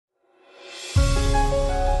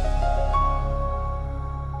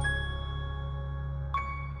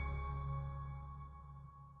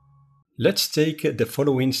Let's take the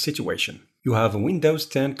following situation. You have a Windows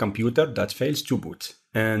 10 computer that fails to boot,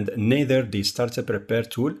 and neither the Startup Repair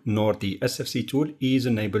tool nor the SFC tool is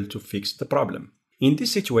enabled to fix the problem. In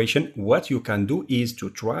this situation, what you can do is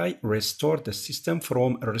to try restore the system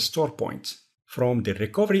from a restore point. From the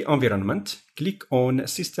recovery environment, click on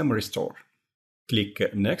System Restore.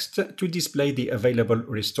 Click Next to display the available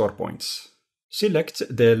restore points. Select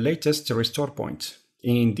the latest restore point.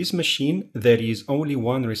 In this machine, there is only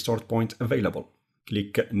one restore point available.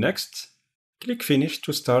 Click Next. Click Finish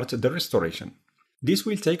to start the restoration. This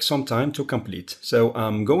will take some time to complete, so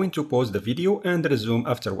I'm going to pause the video and resume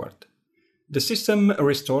afterward. The system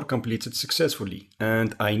restore completed successfully,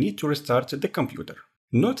 and I need to restart the computer.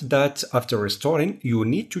 Note that after restoring, you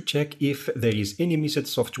need to check if there is any missing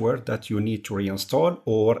software that you need to reinstall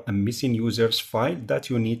or a missing user's file that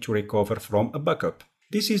you need to recover from a backup.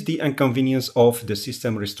 This is the inconvenience of the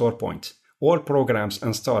system restore point. All programs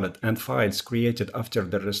installed and files created after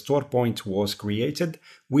the restore point was created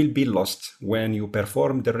will be lost when you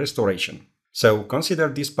perform the restoration. So consider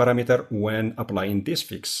this parameter when applying this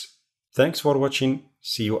fix. Thanks for watching.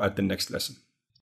 See you at the next lesson.